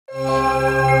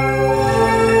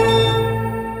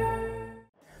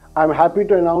I'm happy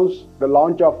to announce the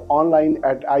launch of Online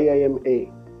at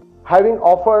IIMA. Having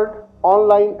offered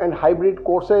online and hybrid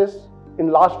courses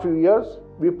in last few years,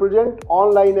 we present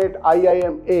Online at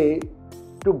IIMA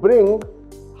to bring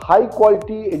high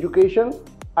quality education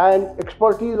and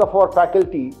expertise of our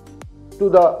faculty to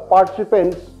the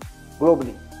participants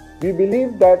globally. We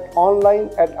believe that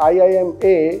Online at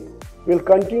IIMA will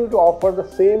continue to offer the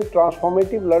same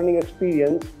transformative learning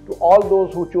experience to all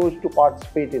those who choose to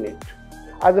participate in it.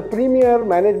 As a premier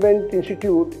management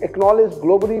institute acknowledged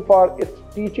globally for its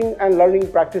teaching and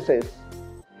learning practices,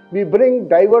 we bring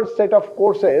diverse set of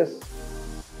courses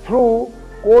through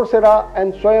Coursera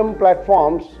and SWAYAM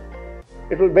platforms.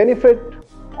 It will benefit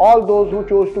all those who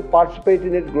chose to participate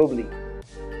in it globally.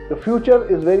 The future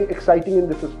is very exciting in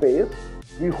this space.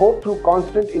 We hope through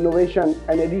constant innovation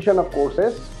and addition of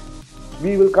courses,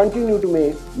 we will continue to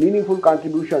make meaningful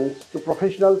contributions to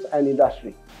professionals and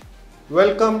industry.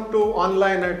 Welcome to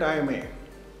Online at IIMA.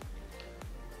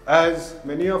 As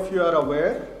many of you are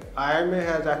aware, IIMA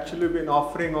has actually been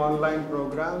offering online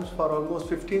programs for almost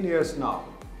 15 years now.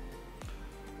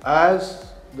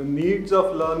 As the needs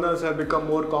of learners have become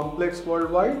more complex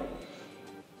worldwide,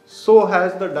 so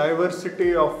has the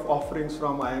diversity of offerings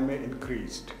from IIMA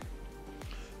increased.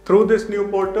 Through this new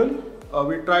portal,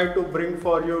 we try to bring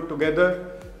for you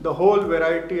together the whole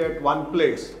variety at one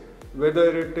place,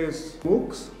 whether it is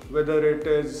MOOCs, whether it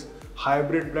is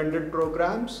hybrid blended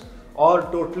programs or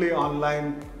totally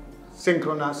online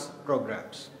synchronous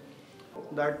programs.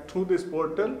 That through this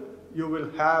portal, you will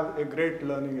have a great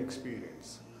learning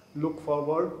experience. Look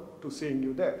forward to seeing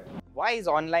you there. Why is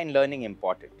online learning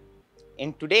important?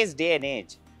 In today's day and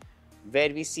age, where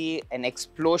we see an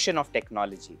explosion of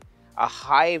technology, a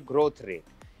high growth rate,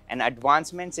 and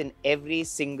advancements in every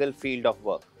single field of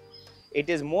work, it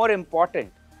is more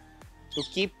important to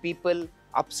keep people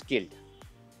upskilled.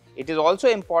 It is also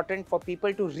important for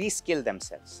people to reskill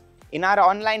themselves. In our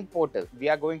online portal, we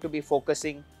are going to be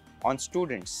focusing on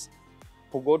students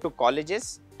who go to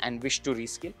colleges and wish to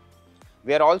reskill.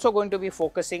 We are also going to be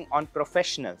focusing on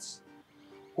professionals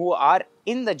who are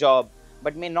in the job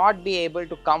but may not be able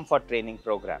to come for training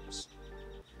programs.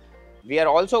 We are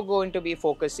also going to be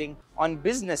focusing on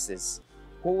businesses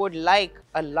who would like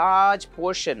a large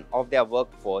portion of their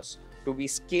workforce to be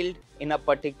skilled in a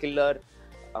particular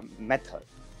method.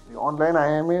 The Online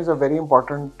IIMA is a very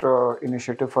important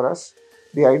initiative for us.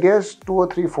 The idea is two or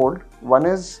threefold. One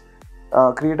is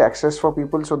create access for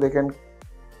people so they can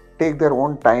take their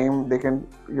own time, they can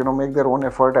make their own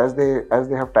effort as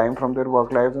they have time from their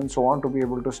work lives and so on to be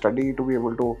able to study, to be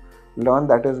able to learn.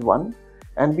 That is one,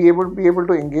 and be able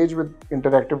to engage with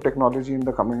interactive technology in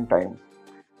the coming time.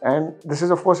 And this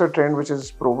is of course a trend which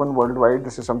is proven worldwide.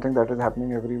 This is something that is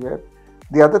happening everywhere.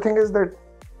 The other thing is that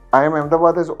IIM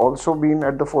Ahmedabad has also been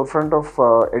at the forefront of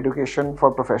education for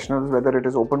professionals, whether it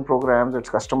is open programs, it's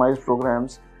customized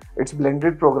programs, it's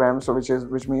blended programs, so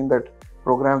which mean that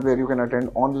programs where you can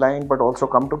attend online but also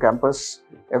come to campus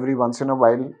every once in a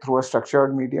while through a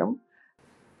structured medium.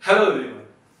 Hello everyone.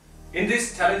 In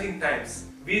these challenging times,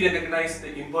 we recognize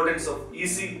the importance of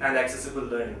easy and accessible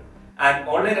learning, and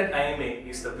Online at IIMA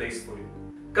is the place for you.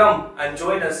 Come and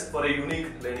join us for a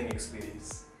unique learning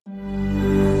experience.